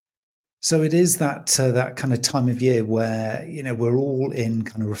So it is that kind of time of year where we're all in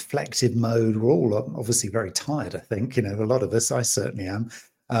kind of reflective mode. We're all obviously very tired. I think a lot of us. I certainly am,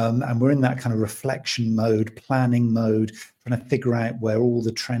 and we're in that kind of reflection mode, planning mode, trying to figure out where all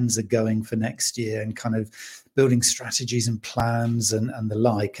the trends are going for next year, and kind of building strategies and plans and the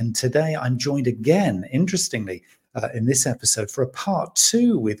like. And today I'm joined again, interestingly, in this episode for a part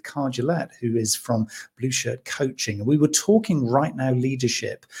two with Kyle Gillette, who is from Blue Shirt Coaching. And we were talking right now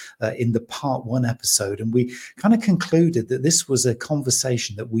leadership in the part one episode. And we kind of concluded that this was a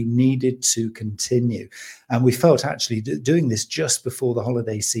conversation that we needed to continue. And we felt actually doing this just before the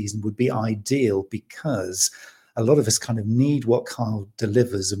holiday season would be ideal, because a lot of us kind of need what Kyle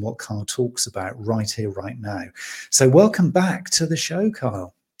delivers and what Kyle talks about right here, right now. So welcome back to the show,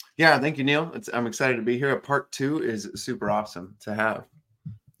 Kyle. Yeah, thank you, Neil. I'm excited to be here. Part two is super awesome to have.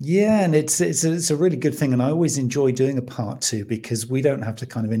 Yeah, and it's a really good thing, and I always enjoy doing a part two because we don't have to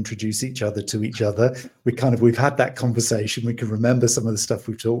kind of introduce each other to each other. We've had that conversation. We can remember some of the stuff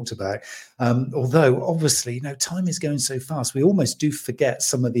we've talked about. Although obviously, time is going so fast, we almost do forget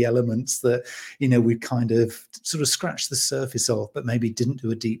some of the elements that we kind of sort of scratched the surface of, but maybe didn't do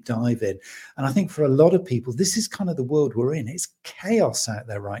a deep dive in. And I think for a lot of people, this is kind of the world we're in. It's chaos out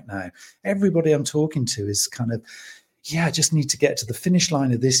there right now. Everybody I'm talking to is kind of, I just need to get to the finish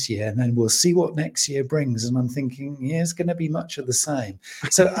line of this year, and then we'll see what next year brings. And I'm thinking, it's going to be much of the same.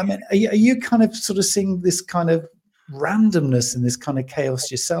 So, I mean, are you kind of sort of seeing this kind of randomness and this kind of chaos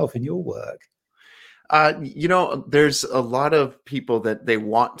yourself in your work? There's a lot of people that they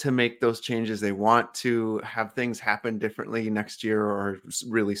want to make those changes. They want to have things happen differently next year or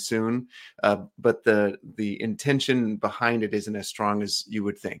really soon. But the intention behind it isn't as strong as you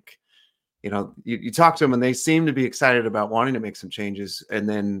would think. You talk to them and they seem to be excited about wanting to make some changes. And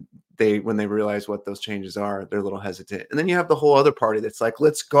then when they realize what those changes are, they're a little hesitant. And then you have the whole other party that's like,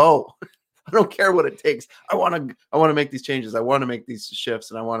 let's go. I don't care what it takes. I want to make these changes. I want to make these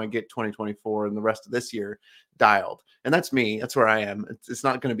shifts, and I want to get 2024 and the rest of this year dialed. And that's me. That's where I am. It's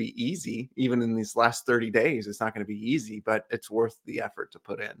not going to be easy. Even in these last 30 days, it's not going to be easy, but it's worth the effort to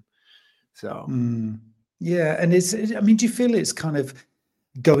put in. So, yeah. And do you feel it's kind of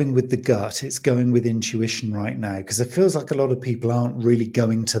going with the gut, it's going with intuition right now? Because it feels like a lot of people aren't really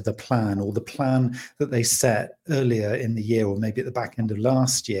going to the plan, or the plan that they set earlier in the year, or maybe at the back end of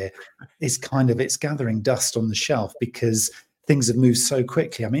last year, is it's gathering dust on the shelf because things have moved so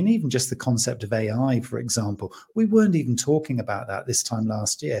quickly. I mean, even just the concept of AI, for example, we weren't even talking about that this time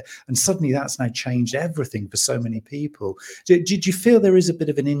last year. And suddenly that's now changed everything for so many people. Did you feel there is a bit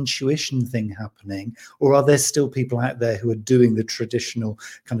of an intuition thing happening, or are there still people out there who are doing the traditional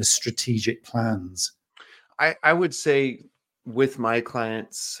kind of strategic plans? I would say with my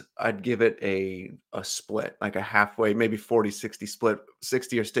clients, I'd give it a split, like a halfway, maybe 40-60 split.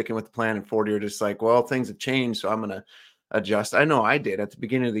 60 are sticking with the plan and 40 are just like, well, things have changed, so I'm going to adjust. I know I did at the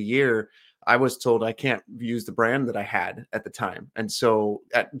beginning of the year. I was told I can't use the brand that I had at the time. And so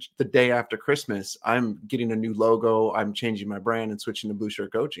at the day after Christmas, I'm getting a new logo. I'm changing my brand and switching to Blue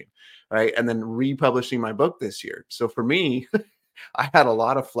Shirt Coaching, right? And then republishing my book this year. So for me, I had a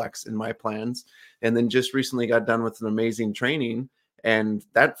lot of flex in my plans, and then just recently got done with an amazing training, and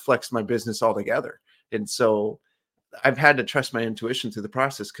that flexed my business altogether. And so I've had to trust my intuition through the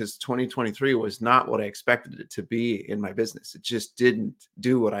process, because 2023 was not what I expected it to be in my business. It just didn't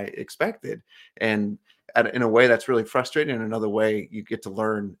do what I expected. And in a way that's really frustrating. In another way, you get to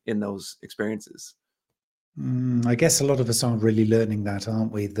learn in those experiences. I guess a lot of us aren't really learning that,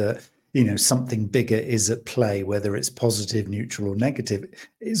 aren't we? That, something bigger is at play, whether it's positive, neutral, or negative.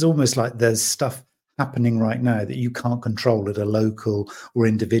 It's almost like there's stuff happening right now that you can't control at a local or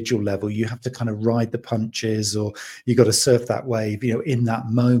individual level. You have to kind of ride the punches, or you got to surf that wave, in that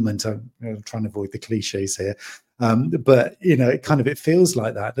moment. I'm trying to avoid the cliches here. But, it feels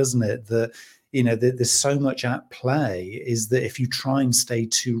like that, doesn't it? That, there's so much at play, is that if you try and stay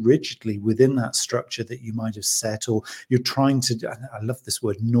too rigidly within that structure that you might have set, or you're trying to, I love this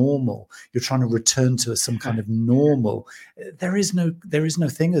word, normal, you're trying to return to some kind of normal. There is no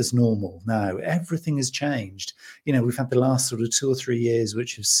thing as normal now. Everything has changed. We've had the last sort of 2 or 3 years,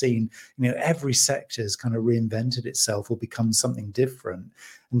 which have seen, every sector has kind of reinvented itself or become something different.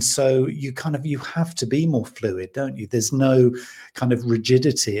 And so you have to be more fluid, don't you? There's no kind of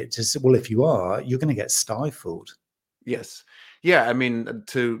rigidity. It's just, well, if you are, you're going to get stifled. Yes. Yeah. I mean,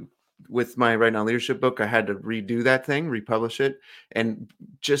 with my Right Now Leadership book, I had to redo that thing, republish it. And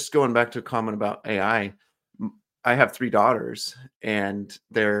just going back to a comment about AI, I have 3 daughters, and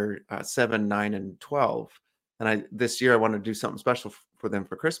they're 7, 9, and 12. And this year I wanted to do something special for them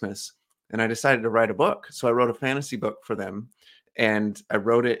for Christmas. And I decided to write a book. So I wrote a fantasy book for them. And I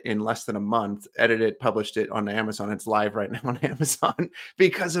wrote it in less than a month, edited it, published it on Amazon. It's live right now on Amazon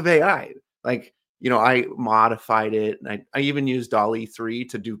because of AI. Like, I modified it, and I even used Dolly 3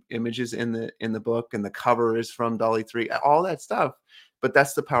 to do images in the book, and the cover is from Dolly 3, all that stuff. But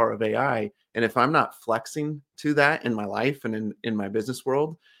that's the power of AI. And if I'm not flexing to that in my life and in my business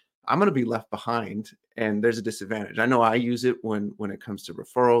world, I'm going to be left behind, and there's a disadvantage. I know I use it when it comes to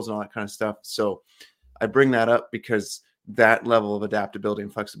referrals and all that kind of stuff. So I bring that up because that level of adaptability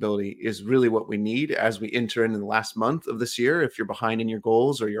and flexibility is really what we need as we enter into the last month of this year. If you're behind in your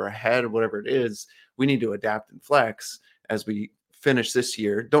goals or you're ahead or whatever it is, we need to adapt and flex as we finish this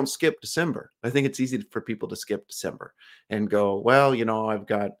year. Don't skip December. I think it's easy for people to skip December and go, well, I've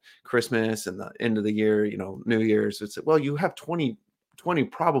got Christmas and the end of the year, New Year's. It's, well, you have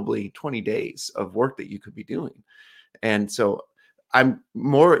probably 20 days of work that you could be doing. And so I'm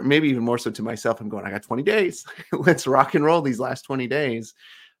maybe even more so to myself, I'm going, I got 20 days. Let's rock and roll these last 20 days,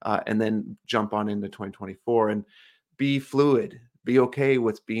 and then jump on into 2024 and be fluid, be okay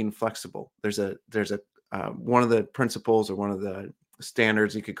with being flexible. There's a one of the principles, or one of the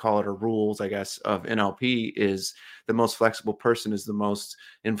standards, you could call it, or rules, I guess, of NLP is the most flexible person is the most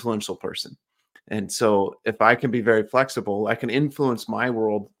influential person. And so if I can be very flexible, I can influence my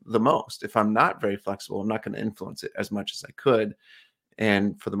world the most. If I'm not very flexible, I'm not going to influence it as much as I could.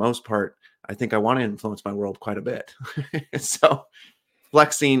 And for the most part, I think I want to influence my world quite a bit. So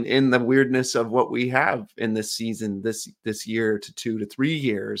flexing in the weirdness of what we have in this season, this year to 2 to 3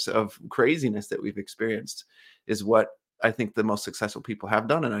 years of craziness that we've experienced is what I think the most successful people have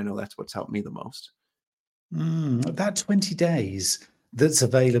done. And I know that's what's helped me the most. That 20 days that's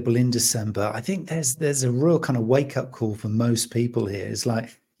available in December, I think there's a real kind of wake up call for most people here. It's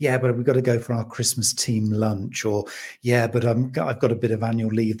like, yeah, but we've got to go for our Christmas team lunch, or yeah, but I've got a bit of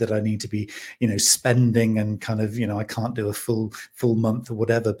annual leave that I need to be, spending, and kind of, I can't do a full month or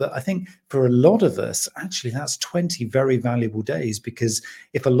whatever. But I think for a lot of us, actually, that's 20 very valuable days, because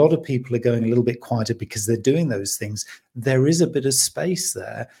if a lot of people are going a little bit quieter because they're doing those things, there is a bit of space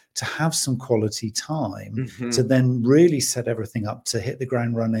there to have some quality time to then really set everything up to hit the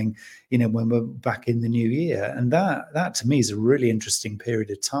ground running, when we're back in the new year. And that to me is a really interesting period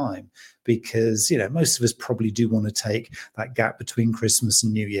of time, because, most of us probably do want to take that gap between Christmas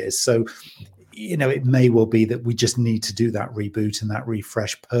and New Year's. So, it may well be that we just need to do that reboot and that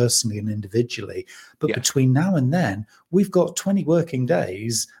refresh personally and individually. But between now and then, we've got 20 working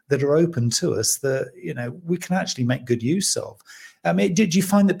days that are open to us that, we can actually make good use of. I mean, did you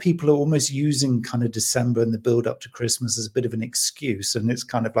find that people are almost using kind of December and the build up to Christmas as a bit of an excuse? And it's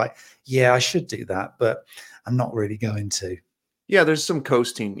kind of like, yeah, I should do that, but I'm not really going to. Yeah, there's some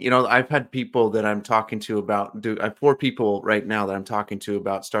coasting. I've had people that I'm talking to about, I have 4 people right now that I'm talking to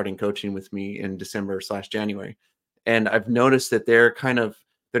about starting coaching with me in December/January. And I've noticed that they're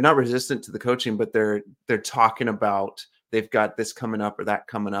not resistant to the coaching, but they're talking about, they've got this coming up or that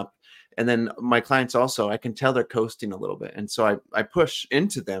coming up. And then my clients also, I can tell they're coasting a little bit. And so I push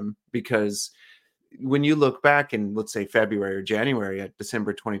into them, because when you look back in, let's say, February or January at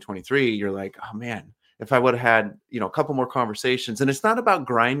December 2023, you're like, oh man, if I would have had, a couple more conversations. And it's not about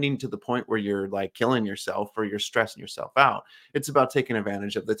grinding to the point where you're like killing yourself or you're stressing yourself out. It's about taking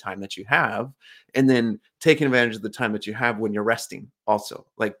advantage of the time that you have, and then taking advantage of the time that you have when you're resting also.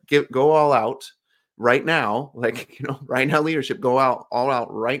 Like go all out right now. Like, right now, leadership, go all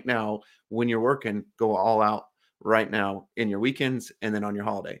out right now. When you're working, go all out right now in your weekends and then on your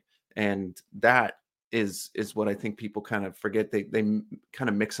holiday. And that is what I think people kind of forget. They kind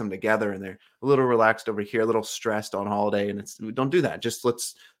of mix them together, and they're a little relaxed over here, a little stressed on holiday. And don't do that. Just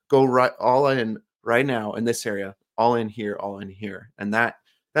let's go right all in right now in this area, all in here, all in here. And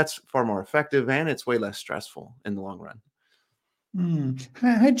that's far more effective, and it's way less stressful in the long run.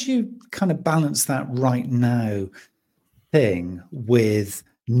 How do you kind of balance that right now thing with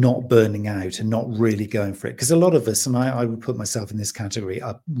not burning out and not really going for it? Because a lot of us, and I would put myself in this category,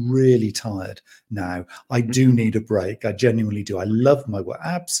 are really tired now. I do need a break. I genuinely do. I love my work.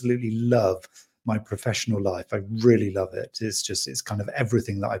 I absolutely love my professional life. I really love it. It's kind of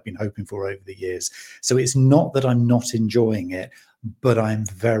everything that I've been hoping for over the years. So it's not that I'm not enjoying it, but I'm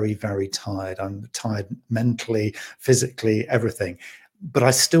very, very tired. I'm tired mentally, physically, everything. But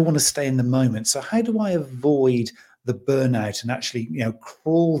I still want to stay in the moment. So how do I avoid the burnout and actually,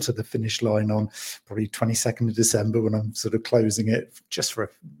 crawl to the finish line on probably 22nd of December, when I'm sort of closing it just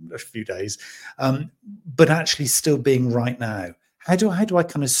for a few days, but actually still being right now? How do I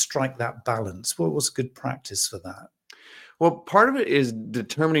kind of strike that balance? What was good practice for that? Well, part of it is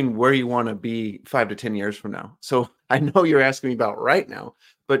determining where you want to be 5 to 10 years from now. So I know you're asking me about right now,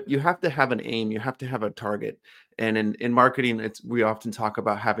 but you have to have an aim. You have to have a target. And in marketing, we often talk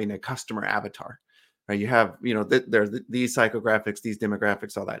about having a customer avatar, right? You have, there's these psychographics, these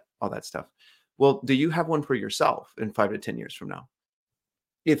demographics, all that stuff. Well, do you have one for yourself in 5 to 10 years from now?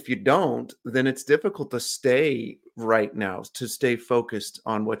 If you don't, then it's difficult to stay right now, to stay focused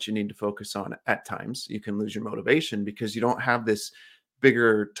on what you need to focus on at times. You can lose your motivation because you don't have this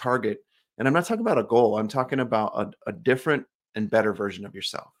bigger target. And I'm not talking about a goal, I'm talking about a different and better version of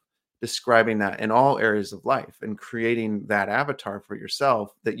yourself, describing that in all areas of life and creating that avatar for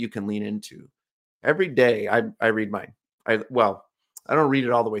yourself that you can lean into. Every day I read mine. I don't read it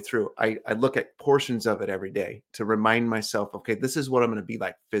all the way through. I look at portions of it every day to remind myself, okay, this is what I'm going to be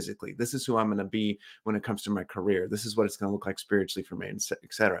like physically. This is who I'm going to be when it comes to my career. This is what it's going to look like spiritually for me, and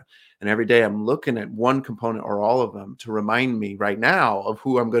et cetera. And every day I'm looking at one component or all of them to remind me right now of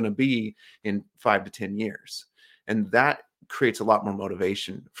who I'm going to be in 5 to 10 years. And that creates a lot more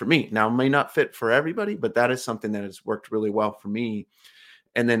motivation for me. Now, it may not fit for everybody, but that is something that has worked really well for me.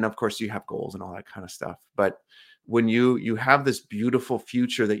 And then, of course, you have goals and all that kind of stuff. But when you have this beautiful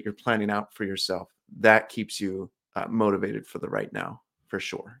future that you're planning out for yourself, that keeps you motivated for the right now, for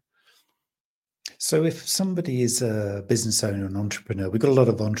sure. So if somebody is a business owner, an entrepreneur, we've got a lot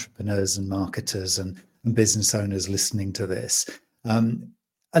of entrepreneurs and marketers and business owners listening to this.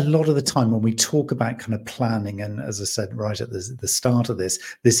 A lot of the time when we talk about kind of planning, and as I said right at the start of this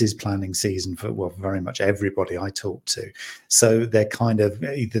is planning season for, well, very much everybody I talk to. So they're kind of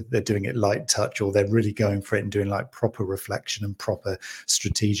either they're doing it light touch or they're really going for it and doing like proper reflection and proper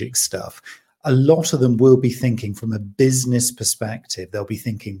strategic stuff. A lot of them will be thinking from a business perspective. They'll be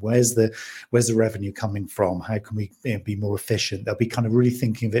thinking, where's the revenue coming from? How can we be more efficient? They'll be kind of really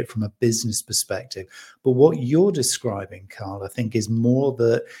thinking of it from a business perspective. But what you're describing, Carl, I think is more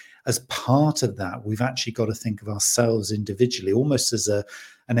that as part of that, we've actually got to think of ourselves individually, almost as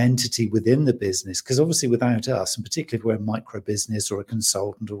an entity within the business. Because obviously without us, and particularly if we're a micro business or a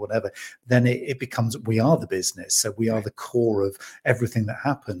consultant or whatever, then it becomes, we are the business. So we are the core of everything that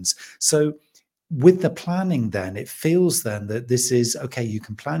happens. So with the planning, then it feels then that this is okay. You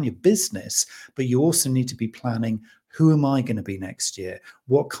can plan your business, but you also need to be planning, who am I going to be next year?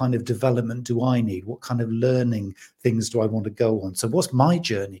 What kind of development do I need? What kind of learning things do I want to go on? So what's my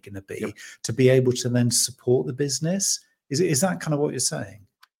journey going to be Yep. to be able to then support the business? Is that kind of what you're saying?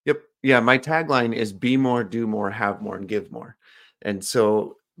 Yep. Yeah. My tagline is be more, do more, have more, and give more. And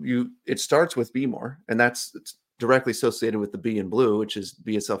so it starts with be more, and it's directly associated with the B in blue, which is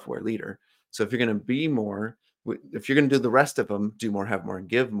be a self-aware leader. So if you're going to be more, if you're going to do the rest of them, do more, have more, and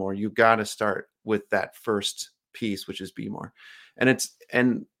give more, you got to start with that first piece, which is be more.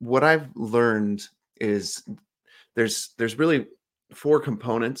 And what I've learned is there's really 4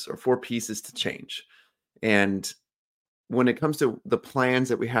 components or 4 pieces to change. And when it comes to the plans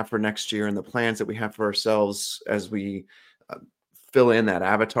that we have for next year and the plans that we have for ourselves as we uh, fill in that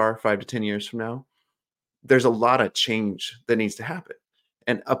avatar 5 to 10 years from now, there's a lot of change that needs to happen.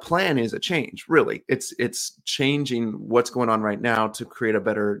 And a plan is a change, really. It's changing what's going on right now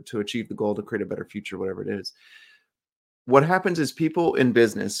to achieve the goal, to create a better future, whatever it is. What happens is people in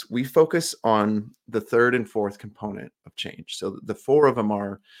business, we focus on the third and fourth component of change. So the 4 of them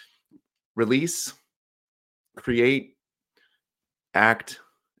are release, create, act,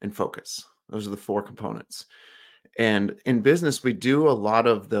 and focus. Those are the 4 components. And in business, we do a lot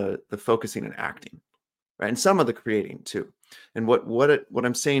of the focusing and acting, right? And some of the creating too. And what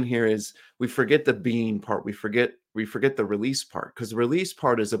I'm saying here is we forget the being part. We forget the release part, because the release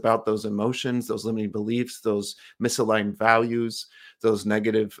part is about those emotions, those limiting beliefs, those misaligned values, those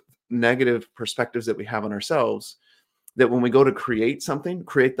negative perspectives that we have on ourselves. That when we go to create something,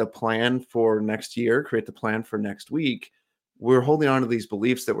 create the plan for next year, create the plan for next week, we're holding on to these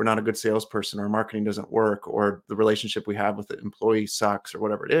beliefs that we're not a good salesperson, or marketing doesn't work, or the relationship we have with the employee sucks, or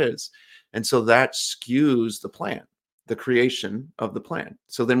whatever it is. And so that skews the plan, the creation of the plan.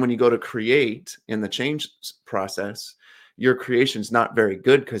 So then when you go to create in the change process, your creation's not very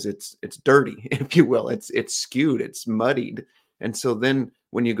good because it's dirty, if you will. It's skewed, it's muddied. And so then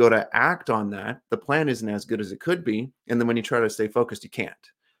when you go to act on that, the plan isn't as good as it could be. And then when you try to stay focused, you can't.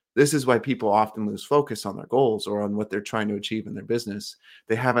 This is why people often lose focus on their goals or on what they're trying to achieve in their business.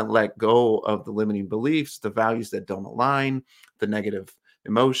 They haven't let go of the limiting beliefs, the values that don't align, the negative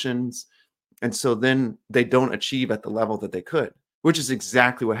emotions. And so then they don't achieve at the level that they could, which is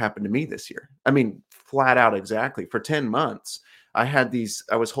exactly what happened to me this year. I mean, flat out exactly. For 10 months, I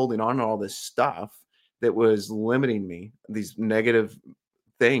was holding on to all this stuff that was limiting me, these negative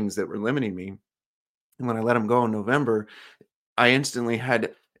things that were limiting me. And when I let them go in November, I instantly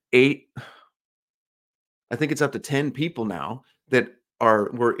had 8, I think it's up to 10 people now that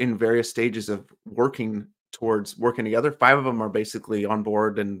were in various stages of working towards working together. 5 of them are basically on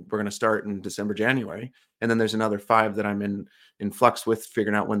board, and we're going to start in December, January. And then there's another 5 that I'm in flux with,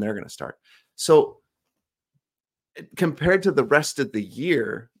 figuring out when they're going to start. So compared to the rest of the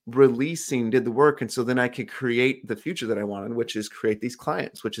year, releasing did the work. And so then I could create the future that I wanted, which is create these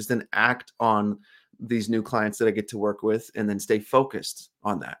clients, which is then act on these new clients that I get to work with, and then stay focused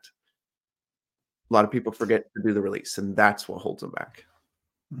on that. A lot of people forget to do the release, and that's what holds them back.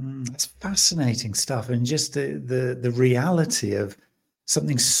 That's fascinating stuff. And just the reality of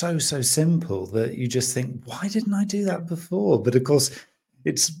something so simple that you just think, why didn't I do that before? But of course,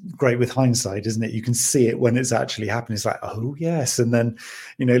 it's great with hindsight, isn't it? You can see it when it's actually happening. It's like, oh yes. And then,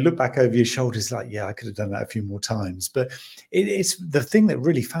 look back over your shoulders like, yeah, I could have done that a few more times. But it's the thing that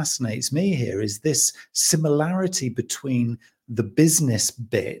really fascinates me here is this similarity between the business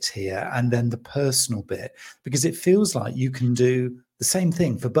bit here and then the personal bit, because it feels like you can do the same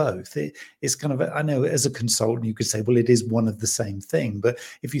thing for both. It's kind of, I know as a consultant, you could say, well, it is one of the same thing. But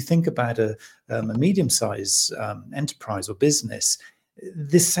if you think about a medium-sized enterprise or business,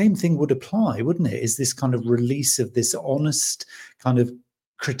 the same thing would apply, wouldn't it? Is this kind of release of this honest kind of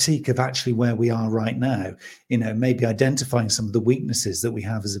critique of actually where we are right now, maybe identifying some of the weaknesses that we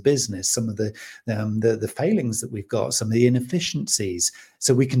have as a business, some of the failings that we've got, some of the inefficiencies.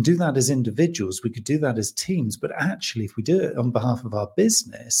 So we can do that as individuals, we could do that as teams, but actually if we do it on behalf of our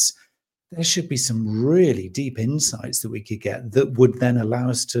business, there should be some really deep insights that we could get that would then allow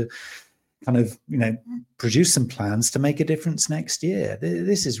us to kind of, produce some plans to make a difference next year.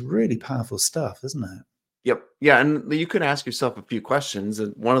 This is really powerful stuff, isn't it? Yep. Yeah. And you could ask yourself a few questions.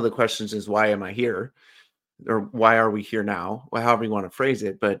 And one of the questions is, why am I here? Or why are we here now? Well, however you want to phrase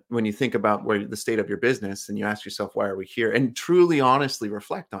it. But when you think about where the state of your business and you ask yourself, why are we here? And truly, honestly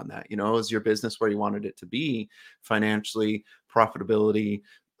reflect on that. Is your business where you wanted it to be financially, profitability,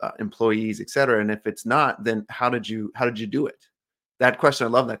 employees, et cetera? And if it's not, then how did you do it? That question, I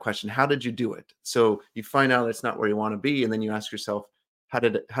love that question. How did you do it? So you find out it's not where you want to be. And then you ask yourself, how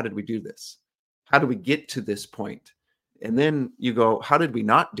did we do this? How do we get to this point? And then you go, how did we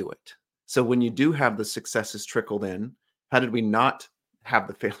not do it? So when you do have the successes trickled in, how did we not have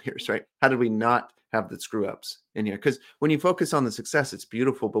the failures, right? How did we not have the screw ups in here? Because when you focus on the success, it's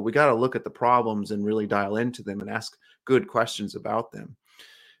beautiful, but we got to look at the problems and really dial into them and ask good questions about them.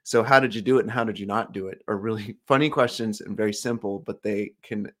 So how did you do it and how did you not do it are really funny questions and very simple, but they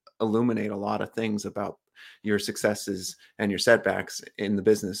can illuminate a lot of things about your successes and your setbacks in the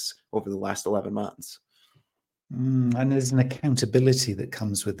business over the last 11 months. And there's an accountability that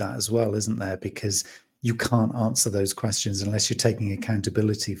comes with that as well, isn't there? Because you can't answer those questions unless you're taking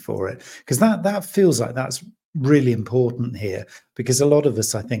accountability for it. Because that feels like that's really important here, because a lot of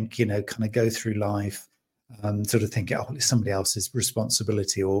us, I think, kind of go through life sort of thinking, oh, it's somebody else's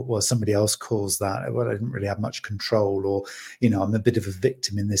responsibility, or somebody else caused that. Well, I didn't really have much control, or, I'm a bit of a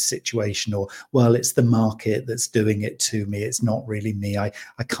victim in this situation, or, well, it's the market that's doing it to me. It's not really me. I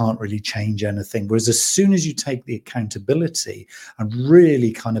can't really change anything. Whereas as soon as you take the accountability and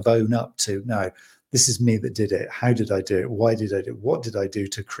really kind of own up to, no, this is me that did it. How did I do it? Why did I do it? What did I do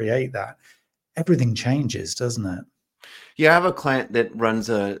to create that? Everything changes, doesn't it? Yeah, I have a client that runs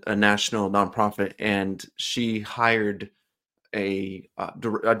a national nonprofit, and she hired a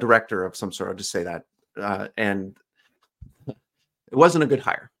director of some sort. I'll just say that. And it wasn't a good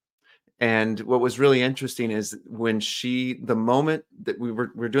hire. And what was really interesting is when the moment that we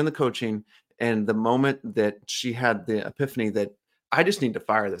were doing the coaching, and the moment that she had the epiphany that I just need to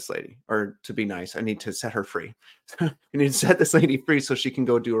fire this lady, or to be nice, I need to set her free. I need to set this lady free so she can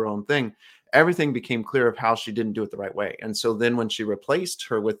go do her own thing. Everything became clear of how she didn't do it the right way. And so then when she replaced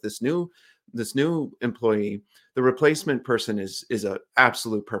her with this new employee, the replacement person is a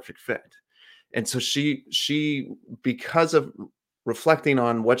absolute perfect fit. And so she because of reflecting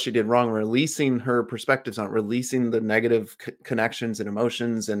on what she did wrong, releasing her perspectives on it, releasing the negative connections and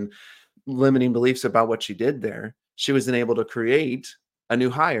emotions and limiting beliefs about what she did there, she was then able to create a new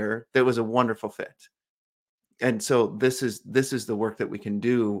hire that was a wonderful fit. And so this is the work that we can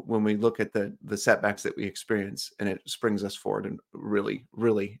do when we look at the setbacks that we experience, and it springs us forward in really,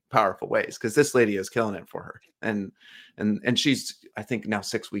 really powerful ways. Because this lady is killing it for her, and she's, I think, now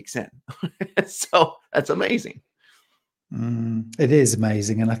 6 weeks in. So that's amazing. It is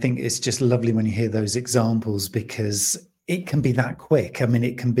amazing, and I think it's just lovely when you hear those examples, because it can be that quick. I mean,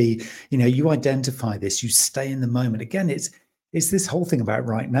 it can be, you identify this, you stay in the moment. Again, it's this whole thing about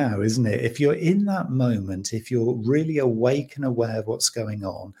right now, isn't it? If you're in that moment, if you're really awake and aware of what's going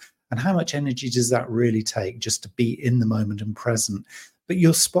on, and how much energy does that really take just to be in the moment and present? But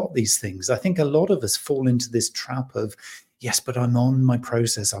you'll spot these things. I think a lot of us fall into this trap of, Yes, but I'm on my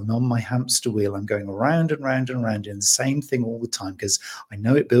process. I'm on my hamster wheel. I'm going around and round and round in the same thing all the time because I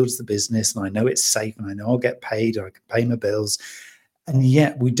know it builds the business and I know it's safe and I know I'll get paid or I can pay my bills. And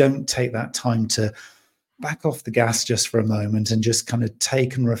yet we don't take that time to back off the gas just for a moment and just kind of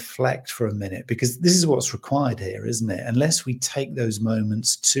take and reflect for a minute, because this is what's required here, isn't it? Unless we take those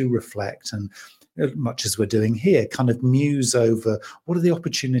moments to reflect and, much as we're doing here, kind of muse over what are the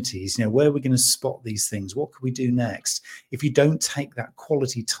opportunities, where are we going to spot these things, what can we do next? If you don't take that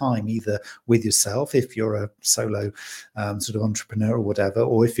quality time either with yourself, if you're a solo sort of entrepreneur or whatever,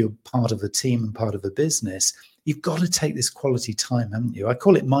 or if you're part of a team and part of a business, you've got to take this quality time, haven't you? I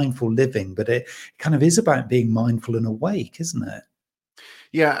call it mindful living, but it kind of is about being mindful and awake, isn't it?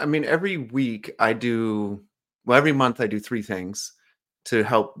 Yeah, I mean, every week I do, well, every month I do three things to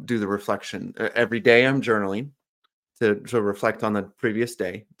help do the reflection. Every day I'm journaling to reflect on the previous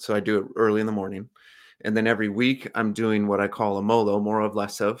day. So I do it early in the morning. And then every week I'm doing what I call a MOLO, more of,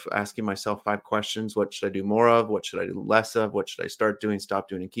 less of, asking myself 5 questions. What should I do more of? What should I do less of? What should I start doing, stop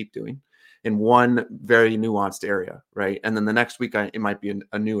doing, and keep doing in one very nuanced area, right? And then the next week it might be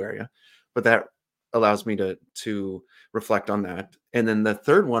a new area, but that allows me to reflect on that. And then the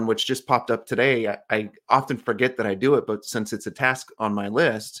third one, which just popped up today, I often forget that I do it, but since it's a task on my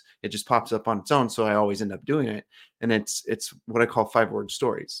list, it just pops up on its own. So I always end up doing it. And it's what I call 5-word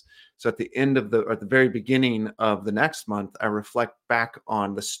stories. So at the end of at the very beginning of the next month, I reflect back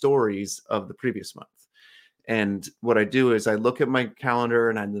on the stories of the previous month. And what I do is I look at my calendar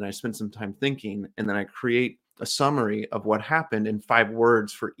and then I spend some time thinking, and then I create a summary of what happened in 5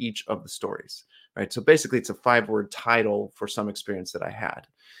 words for each of the stories. Right. So basically it's a 5-word title for some experience that I had,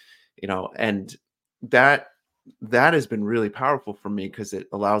 and that has been really powerful for me because it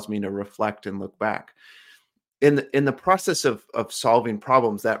allows me to reflect and look back. In the process of solving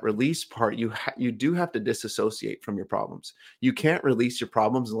problems, that release part, you do have to disassociate from your problems. You can't release your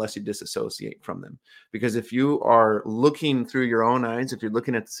problems unless you disassociate from them. Because if you are looking through your own eyes, if you're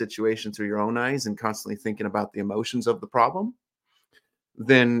looking at the situation through your own eyes and constantly thinking about the emotions of the problem,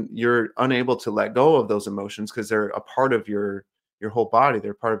 then you're unable to let go of those emotions because they're a part of your whole body.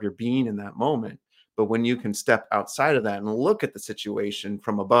 They're part of your being in that moment. But when you can step outside of that and look at the situation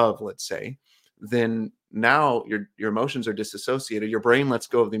from above, let's say, then now your emotions are disassociated. Your brain lets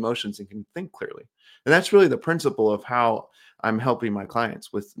go of the emotions and can think clearly. And that's really the principle of how I'm helping my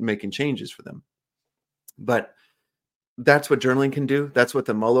clients with making changes for them. But that's what journaling can do. That's what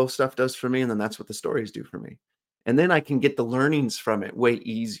the Molo stuff does for me. And then that's what the stories do for me. And then I can get the learnings from it way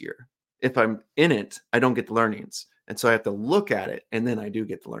easier. If I'm in it, I don't get the learnings. And so I have to look at it and then I do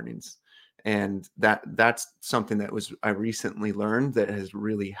get the learnings. And that's something that I recently learned that has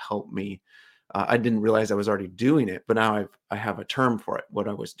really helped me. I didn't realize I was already doing it, but now I have a term for it, what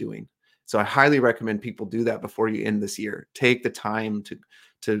I was doing. So I highly recommend people do that before you end this year. Take the time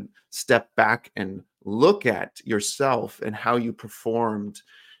to step back and look at yourself and how you performed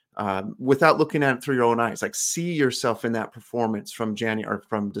without looking at it through your own eyes. Like, see yourself in that performance from January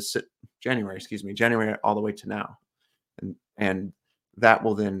all the way to now, and that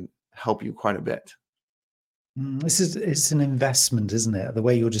will then help you quite a bit. It's an investment, isn't it? The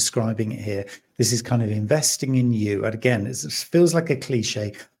way you're describing it here, this is kind of investing in you. And again, it feels like a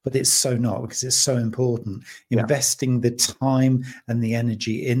cliche, but it's so not, because it's so important. Yeah. Investing the time and the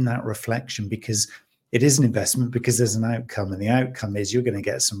energy in that reflection, because it is an investment, because there's an outcome, and the outcome is you're going to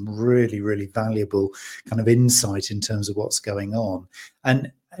get some really, really valuable kind of insight in terms of what's going on.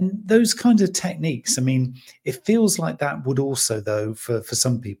 And those kinds of techniques, I mean, it feels like that would also, though, for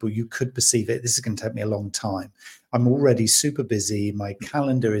some people, you could perceive it, this is going to take me a long time. I'm already super busy. My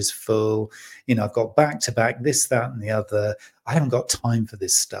calendar is full. I've got back to back this, that, and the other. I haven't got time for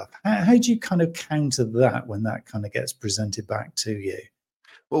this stuff. How do you kind of counter that when that kind of gets presented back to you?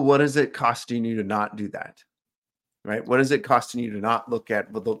 Well, what is it costing you to not do that? Right? What is it costing you to not look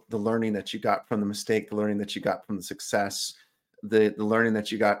at the learning that you got from the mistake, the learning that you got from the success, the learning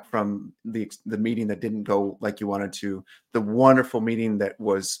that you got from the meeting that didn't go like you wanted to, the wonderful meeting that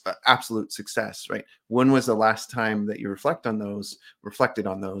was absolute success, right? When was the last time that you reflected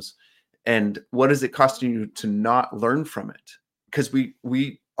on those? And what is it costing you to not learn from it? Because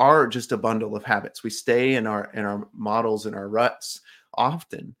we are just a bundle of habits. We stay in our models and our ruts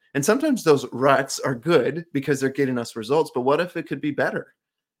often. And sometimes those ruts are good because they're getting us results. But what if it could be better?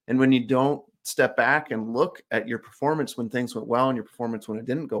 And when you don't step back and look at your performance when things went well and your performance when it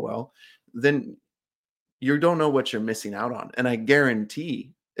didn't go well, then you don't know what you're missing out on. And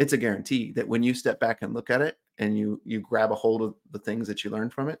it's a guarantee that when you step back and look at it and you grab a hold of the things that you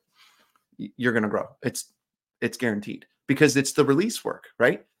learned from it, you're going to grow. It's guaranteed, because it's the release work,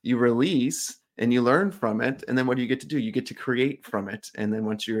 right? You release and you learn from it. And then what do you get to do? You get to create from it. And then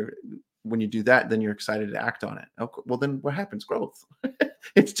when you do that, then you're excited to act on it. Okay, well, then what happens? Growth.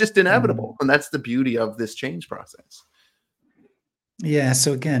 It's just inevitable. And that's the beauty of this change process. Yeah.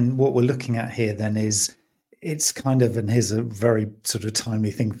 So again, what we're looking at here then is it's kind of, and here's a very sort of timely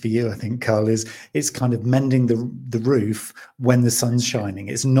thing for you, I think, Carl, is it's kind of mending the roof when the sun's shining.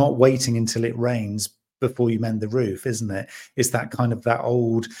 It's not waiting until it rains before you mend the roof, isn't it? It's that kind of that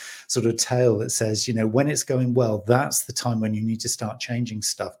old sort of tale that says, when it's going well, that's the time when you need to start changing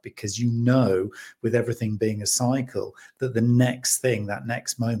stuff, because with everything being a cycle, that the next thing, that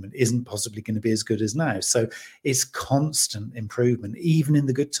next moment isn't possibly going to be as good as now. So it's constant improvement, even in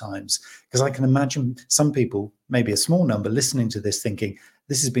the good times. Because I can imagine some people, maybe a small number, listening to this thinking,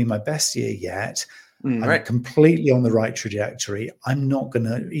 this has been my best year yet. I'm completely on the right trajectory. I'm not going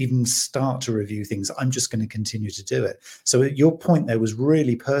to even start to review things. I'm just going to continue to do it. So your point there was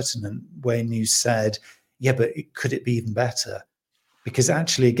really pertinent when you said, yeah, but could it be even better? Because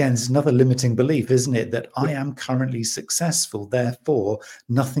actually, again, it's another limiting belief, isn't it? That I am currently successful, therefore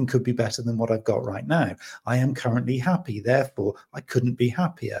nothing could be better than what I've got right now. I am currently happy, therefore I couldn't be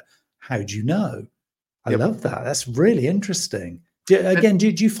happier. How do you know? I love that. That's really interesting. Again, do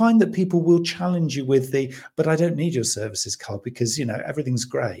you find that people will challenge you with but I don't need your services, Carl, because, everything's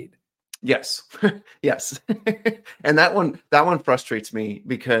great? Yes. Yes. And that one frustrates me,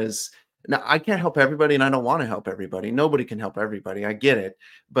 because now I can't help everybody and I don't want to help everybody. Nobody can help everybody. I get it.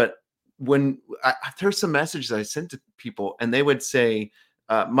 But when there's some messages I sent to people and they would say,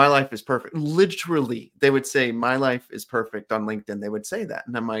 my life is perfect. Literally, they would say, my life is perfect on LinkedIn. They would say that.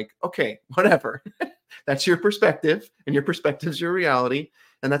 And I'm like, okay, whatever. That's your perspective, and your perspective is your reality.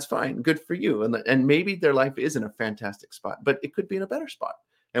 And that's fine. Good for you. And maybe their life is in a fantastic spot, but it could be in a better spot.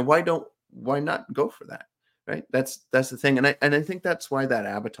 And why not go for that? Right. That's the thing. And I think that's why that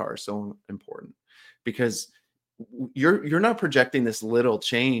avatar is so important, because you're not projecting this little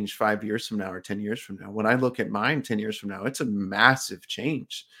change 5 years from now or 10 years from now. When I look at mine 10 years from now, it's a massive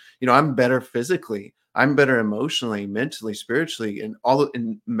change. I'm better physically, I'm better emotionally, mentally, spiritually, and all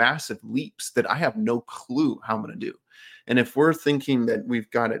in massive leaps that I have no clue how I'm going to do. And if we're thinking that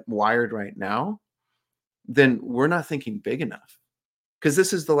we've got it wired right now, then we're not thinking big enough. Because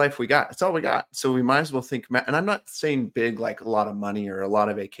this is the life we got. It's all we got. So we might as well think. And I'm not saying big, like a lot of money or a lot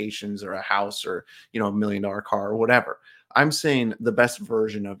of vacations or a house or, $1 million car or whatever. I'm saying the best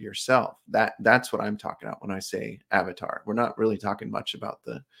version of yourself. That's what I'm talking about when I say avatar. We're not really talking much about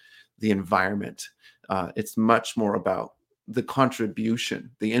the environment. It's much more about the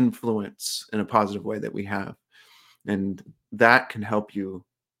contribution, the influence in a positive way that we have. And that can help you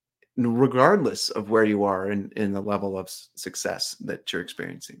regardless of where you are in the level of success that you're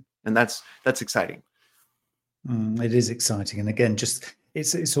experiencing. And that's exciting. It is exciting. And again, just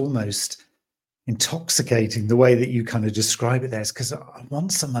it's almost intoxicating the way that you kind of describe it there. It's because I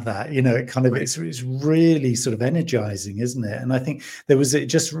want some of that, it kind of, it's really sort of energizing, isn't it? And I think it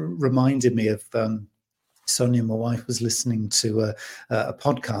just reminded me of, Sonia, my wife, was listening to a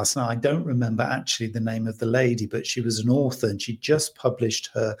podcast. Now, I don't remember actually the name of the lady, but she was an author and she just published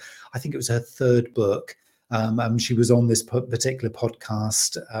I think it was her third book. She was on this particular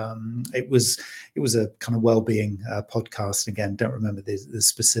podcast. It was a kind of well-being podcast. Again, don't remember the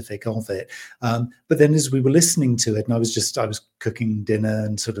specific of it. But then as we were listening to it, and I was cooking dinner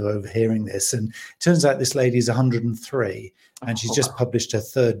and sort of overhearing this, and it turns out this lady is 103. And she's just published her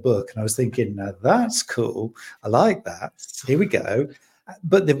third book. And I was thinking, now that's cool. I like that. Here we go.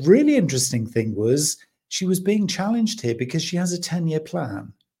 But the really interesting thing was she was being challenged here because she has a 10-year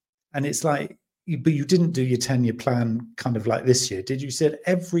plan. And it's like, but you didn't do your 10-year plan kind of like this year, did you? You said,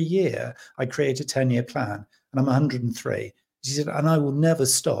 every year I create a 10-year plan, and I'm 103. She said, and I will never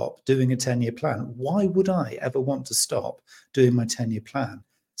stop doing a 10-year plan. Why would I ever want to stop doing my 10-year plan?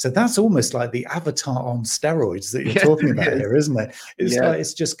 So that's almost like the avatar on steroids that you're talking about here, isn't it? It's like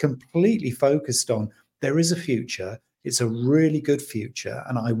it's just completely focused on there is a future. It's a really good future,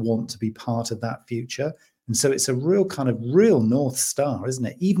 and I want to be part of that future. And so it's a real North Star, isn't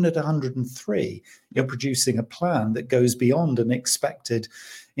it? Even at 103, you're producing a plan that goes beyond an expected,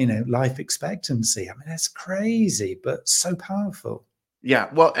 life expectancy. I mean, that's crazy, but so powerful.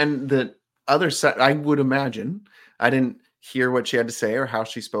 Yeah. Well, and the other side, I would imagine, I didn't hear what she had to say or how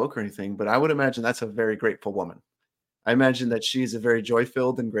she spoke or anything, but I would imagine that's a very grateful woman. I imagine that she's a very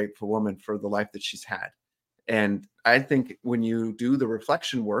joy-filled and grateful woman for the life that she's had. And I think when you do the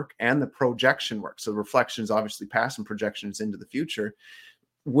reflection work and the projection work, so reflection is obviously past and projection is into the future.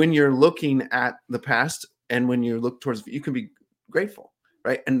 When you're looking at the past and when you look towards, you can be grateful.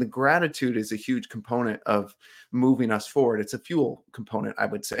 right? And the gratitude is a huge component of moving us forward. It's a fuel component, I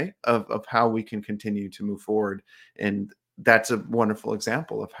would say, of how we can continue to move forward. And that's a wonderful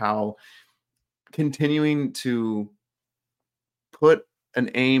example of how continuing to put an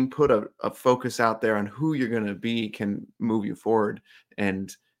aim, put a focus out there on who you're going to be can move you forward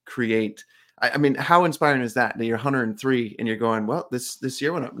and create. I mean, how inspiring is that? That you're 103 and you're going, well, this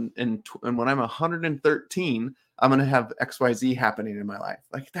year when when I'm 113, I'm going to have XYZ happening in my life.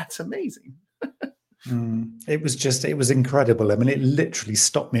 Like, that's amazing. It was incredible. I mean, it literally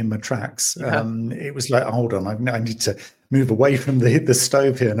stopped me in my tracks. Yeah. It was like, hold on, I need to move away from the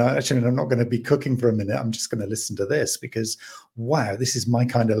stove here. And I'm not going to be cooking for a minute. I'm just going to listen to this because, wow, this is my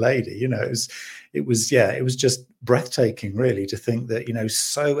kind of lady. You know, it was just breathtaking, really, to think that, you know,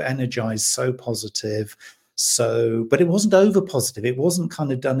 so energized, so positive. So, but it wasn't over positive. It wasn't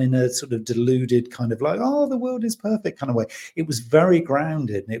kind of done in a sort of deluded kind of like, oh, the world is perfect kind of way. It was very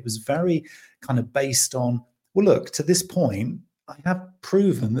grounded, and it was very kind of based on, well, look, to this point, I have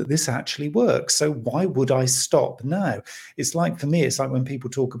proven that this actually works. So why would I stop now? It's like, for me, it's like when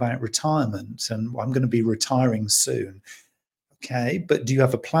people talk about retirement and I'm going to be retiring soon. Okay, but do you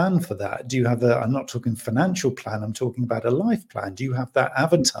have a plan for that? Do you have I'm not talking financial plan, I'm talking about a life plan. Do you have that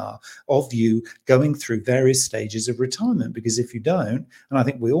avatar of you going through various stages of retirement? Because if you don't, and I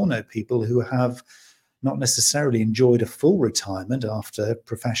think we all know people who have not necessarily enjoyed a full retirement after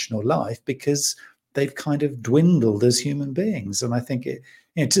professional life because they've kind of dwindled as human beings. And I think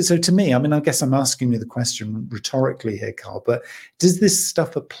so to me, I mean, I guess I'm asking you the question rhetorically here, Carl, but does this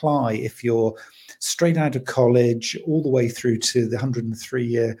stuff apply if you're straight out of college all the way through to the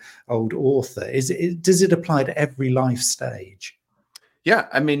 103-year-old author? Does it apply to every life stage? Yeah.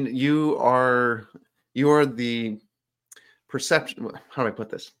 I mean, you are the perception. How do I put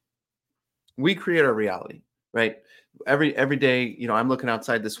this? We create our reality, right? Every day, you know, I'm looking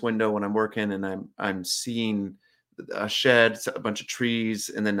outside this window when I'm working and I'm seeing a shed, a bunch of trees,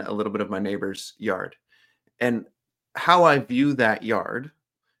 and then a little bit of my neighbor's yard. And how I view that yard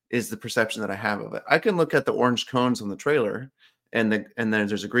is the perception that I have of it. I can look at the orange cones on the trailer and then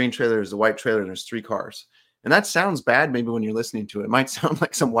there's a green trailer, there's a white trailer, and there's 3 cars. And that sounds bad maybe when you're listening to it. It might sound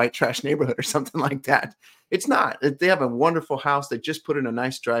like some white trash neighborhood or something like that. It's not. They have a wonderful house. They just put in a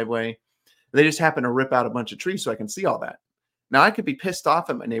nice driveway. They just happen to rip out a bunch of trees so I can see all that. Now I could be pissed off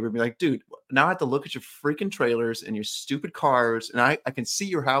at my neighbor and be like, dude, now I have to look at your freaking trailers and your stupid cars. And I can see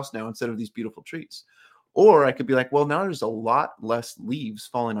your house now instead of these beautiful trees. Or I could be like, well, now there's a lot less leaves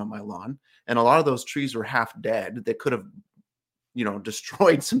falling on my lawn. And a lot of those trees were half dead. They could have, you know,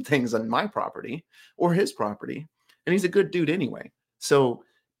 destroyed some things on my property or his property. And he's a good dude anyway. So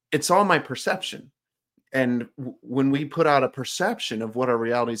it's all my perception. And when we put out a perception of what our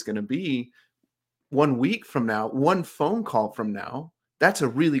reality is going to be, 1 week from now, one phone call from now, that's a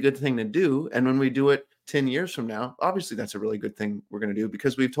really good thing to do. And when we do it 10 years from now, obviously that's a really good thing we're going to do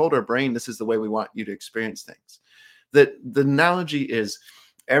because we've told our brain this is the way we want you to experience things. The analogy is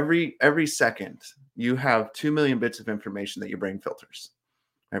every second you have 2 million bits of information that your brain filters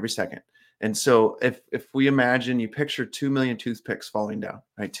every second. And so if we imagine you picture 2 million toothpicks falling down,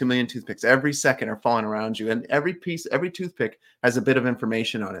 right? 2 million toothpicks every second are falling around you. And every toothpick has a bit of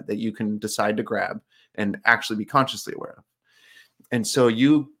information on it that you can decide to grab and actually be consciously aware of. And so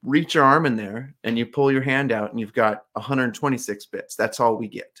you reach your arm in there and you pull your hand out and you've got 126 bits. That's all we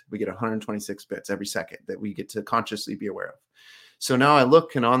get. We get 126 bits every second that we get to consciously be aware of. So now I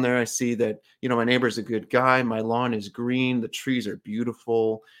look and on there, I see that, you know, my neighbor's a good guy. My lawn is green. The trees are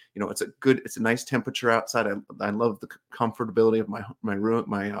beautiful. You know, it's a nice temperature outside. I love the comfortability of my room,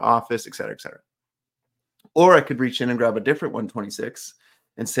 my office, et cetera, et cetera. Or I could reach in and grab a different 126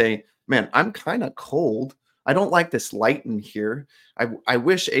 and say, man, I'm kind of cold. I don't like this light in here. I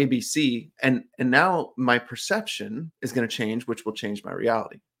wish ABC. And now my perception is going to change, which will change my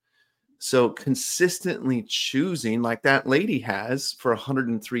reality. So consistently choosing, like that lady has for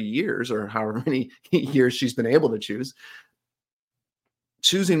 103 years or however many years she's been able to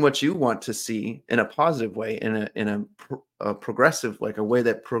choosing what you want to see in a positive way, in a progressive, like a way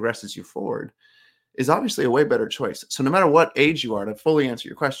that progresses you forward, is obviously a way better choice. So no matter what age you are, to fully answer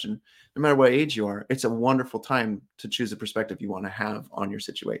your question, no matter what age you are, it's a wonderful time to choose a perspective you want to have on your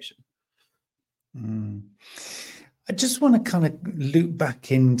situation. I just want to kind of loop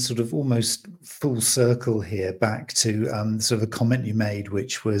back in sort of almost full circle here back to sort of a comment you made,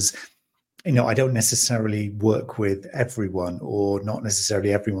 which was, you know, I don't necessarily work with everyone, or not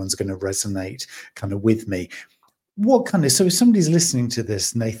necessarily everyone's going to resonate kind of with me. what kind of, so if somebody's listening to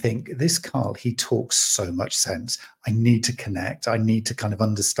this and they think, this Carl, he talks so much sense, I need to connect, I need to kind of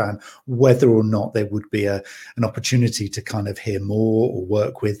understand whether or not there would be an opportunity to kind of hear more or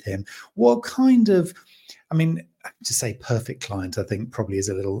work with him. What kind of, I mean, to say perfect client, I think probably is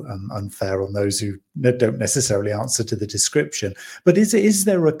a little unfair on those who don't necessarily answer to the description. But is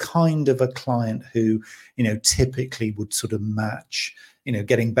there a kind of a client who, typically would sort of match,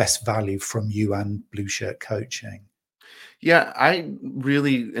 getting best value from you and Blue Shirt Coaching? Yeah, I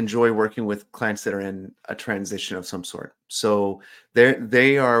really enjoy working with clients that are in a transition of some sort. So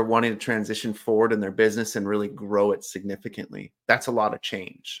they are wanting to transition forward in their business and really grow it significantly. That's a lot of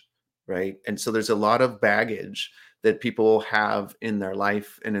change, right? And so there's a lot of baggage that people have in their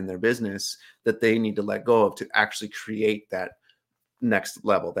life and in their business that they need to let go of to actually create that next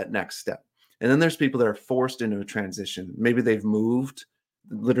level, that next step. And then there's people that are forced into a transition. Maybe they've moved,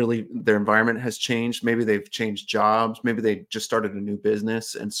 literally their environment has changed. Maybe they've changed jobs. Maybe they just started a new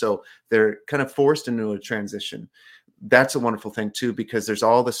business. And so they're kind of forced into a transition. That's a wonderful thing too, because there's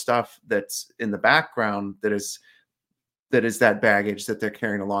all the stuff that's in the background that is that baggage that they're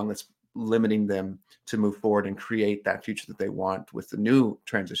carrying along that's limiting them to move forward and create that future that they want with the new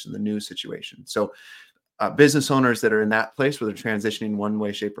transition, the new situation. So business owners that are in that place where they're transitioning one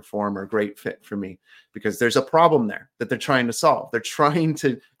way, shape, or form are a great fit for me, because there's a problem there that they're trying to solve. They're trying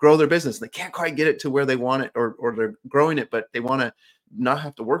to grow their business. They can't quite get it to where they want it, or they're growing it, but they want to not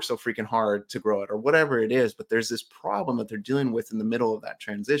have to work so freaking hard to grow it, or whatever it is. But there's this problem that they're dealing with in the middle of that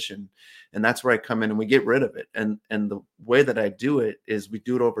transition. And that's where I come in and we get rid of it. And the way that I do it is we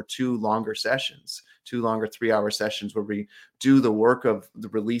do it over two longer 3-hour sessions where we do the work of the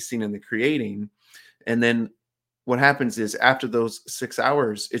releasing and the creating. And then what happens is after those 6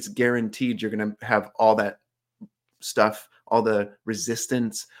 hours, it's guaranteed you're going to have all that stuff, all the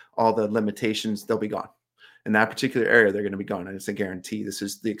resistance, all the limitations, they'll be gone. In that particular area, they're going to be gone. And it's a guarantee. This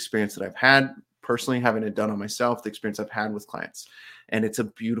is the experience that I've had personally, having it done on myself, the experience I've had with clients. And it's a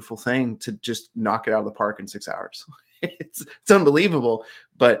beautiful thing to just knock it out of the park in 6 hours. It's unbelievable,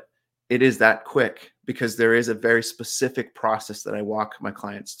 but it is that quick because there is a very specific process that I walk my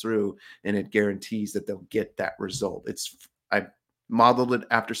clients through, and it guarantees that they'll get that result. I modeled it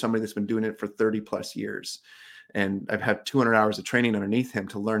after somebody that's been doing it for 30 plus years. And I've had 200 hours of training underneath him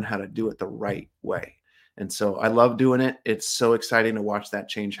to learn how to do it the right way. And so I love doing it. It's so exciting to watch that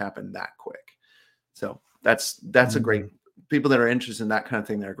change happen that quick. So that's a great, people that are interested in that kind of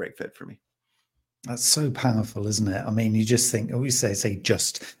thing, they're a great fit for me. That's so powerful, isn't it? I mean, you just think, we say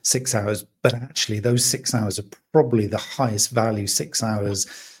just 6 hours, but actually those 6 hours are probably the highest value 6 hours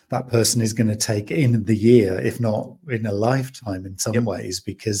that person is going to take in the year, if not in a lifetime in some ways,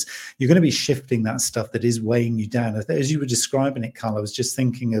 because you're going to be shifting that stuff that is weighing you down. As you were describing it, Carl, I was just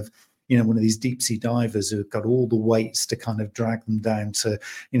thinking of, one of these deep sea divers who've got all the weights to kind of drag them down to,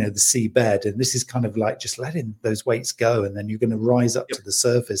 the seabed. And this is kind of like just letting those weights go. And then you're going to rise up to the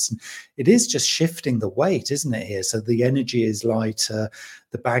surface. And it is just shifting the weight, isn't it, here? So the energy is lighter,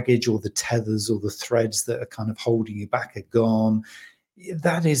 the baggage or the tethers or the threads that are kind of holding you back are gone.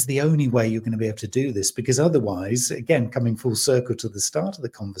 That is the only way you're going to be able to do this, because otherwise, again, coming full circle to the start of the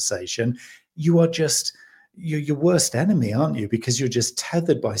conversation, you are just your worst enemy, aren't you? Because you're just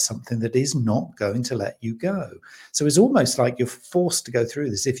tethered by something that is not going to let you go. So it's almost like you're forced to go through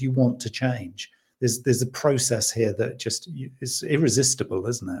this if you want to change. There's a process here that just is irresistible,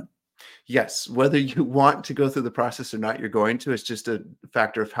 isn't it? Yes. Whether you want to go through the process or not, you're going to. It's just a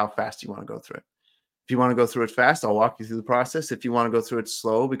factor of how fast you want to go through it. If you want to go through it fast, I'll walk you through the process. If you want to go through it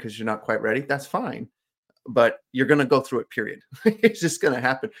slow because you're not quite ready, that's fine. But you're going to go through it, period. It's just going to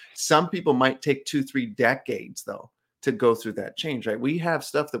happen. Some people might take 2-3 decades, though, to go through that change, right? We have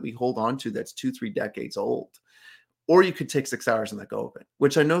stuff that we hold on to that's 2-3 decades old. Or you could take 6 hours and let go of it,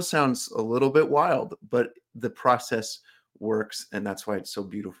 which I know sounds a little bit wild, but the process works. And that's why it's so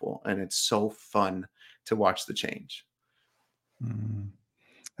beautiful. And it's so fun to watch the change.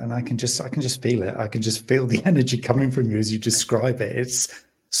 And I can just feel it. I can just feel the energy coming from you as you describe it. It's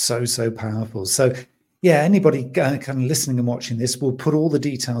so powerful. So yeah, anybody kind of listening and watching this, we'll put all the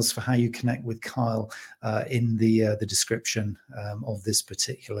details for how you connect with Kyle in the description of this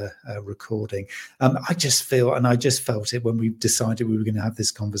particular recording. I just feel, and I just felt it when we decided we were going to have this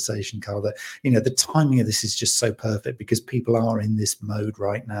conversation, Kyle, that, the timing of this is just so perfect because people are in this mode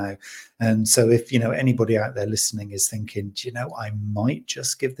right now. And so if, anybody out there listening is thinking, I might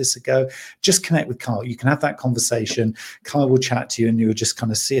just give this a go, just connect with Kyle. You can have that conversation. Kyle will chat to you and you'll just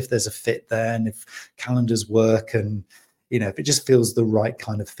kind of see if there's a fit there and if calendars work. And if it just feels the right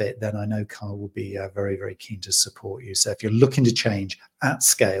kind of fit, then I know Kyle will be very, very keen to support you. So if you're looking to change at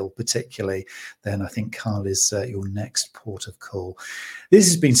scale, particularly, then I think Kyle is your next port of call. This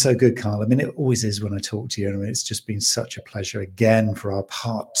has been so good, Kyle. I mean, it always is when I talk to you. I mean, it's just been such a pleasure again for our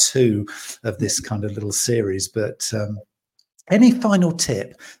part 2 of this kind of little series. But any final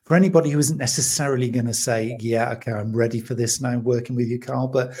tip for anybody who isn't necessarily going to say, yeah, okay, I'm ready for this now, working with you, Carl,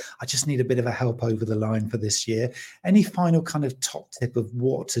 but I just need a bit of a help over the line for this year? Any final kind of top tip of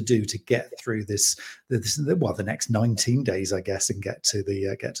what to do to get through the next 19 days, I guess, and get to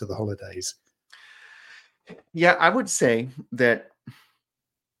the holidays? Yeah, I would say that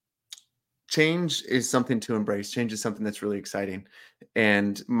change is something to embrace. Change is something that's really exciting,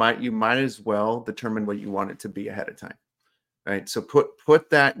 and you might as well determine what you want it to be ahead of time. Right. So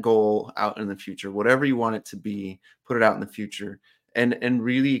put that goal out in the future, whatever you want it to be, put it out in the future and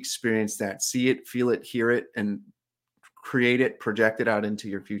really experience that, see it, feel it, hear it, and create it, project it out into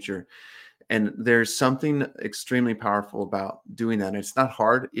your future. And there's something extremely powerful about doing that. And it's not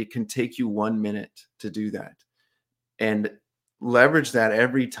hard. It can take you 1 minute to do that and leverage that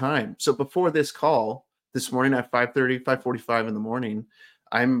every time. So before this call this morning at 5:30, 5:45 in the morning,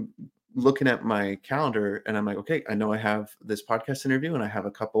 I'm looking at my calendar and I'm like, okay, I know I have this podcast interview and I have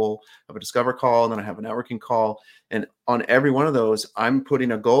a Discover call and then I have a networking call. And on every one of those, I'm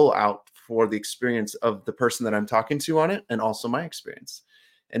putting a goal out for the experience of the person that I'm talking to on it and also my experience.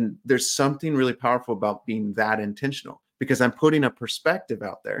 And there's something really powerful about being that intentional because I'm putting a perspective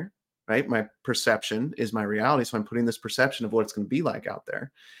out there, right? My perception is my reality. So I'm putting this perception of what it's going to be like out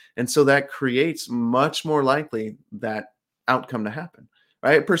there. And so that creates much more likely that outcome to happen.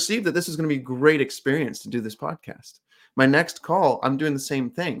 I perceive that this is going to be a great experience to do this podcast. My next call, I'm doing the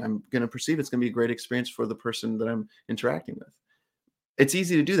same thing. I'm going to perceive it's going to be a great experience for the person that I'm interacting with. It's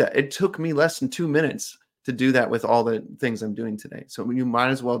easy to do that. It took me less than 2 minutes to do that with all the things I'm doing today. So you might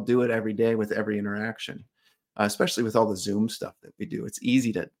as well do it every day with every interaction, especially with all the Zoom stuff that we do. It's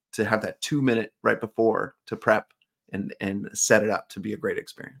easy to have that 2 minute right before to prep and set it up to be a great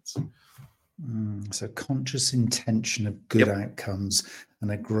experience. So conscious intention of good outcomes and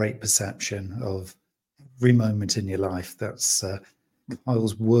a great perception of every moment in your life. That's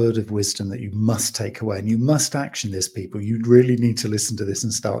Kyle's word of wisdom that you must take away, and you must action this, people. You really need to listen to this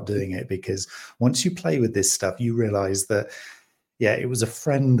and start doing it, because once you play with this stuff, you realize that, yeah, it was a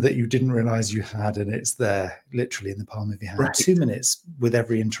friend that you didn't realize you had, and it's there literally in the palm of your hand. Right. 2 minutes with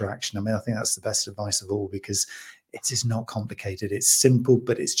every interaction. I mean, I think that's the best advice of all, because it is not complicated. It's simple,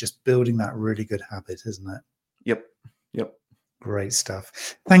 but it's just building that really good habit, isn't it? Yep. Great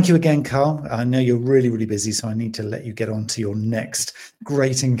stuff. Thank you again, Carl. I know you're really, really busy, so I need to let you get on to your next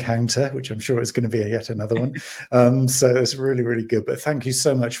great encounter, which I'm sure is going to be yet another one. So it's really, really good. But thank you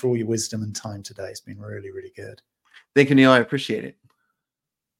so much for all your wisdom and time today. It's been really, really good. Thank you, Neil. I appreciate it.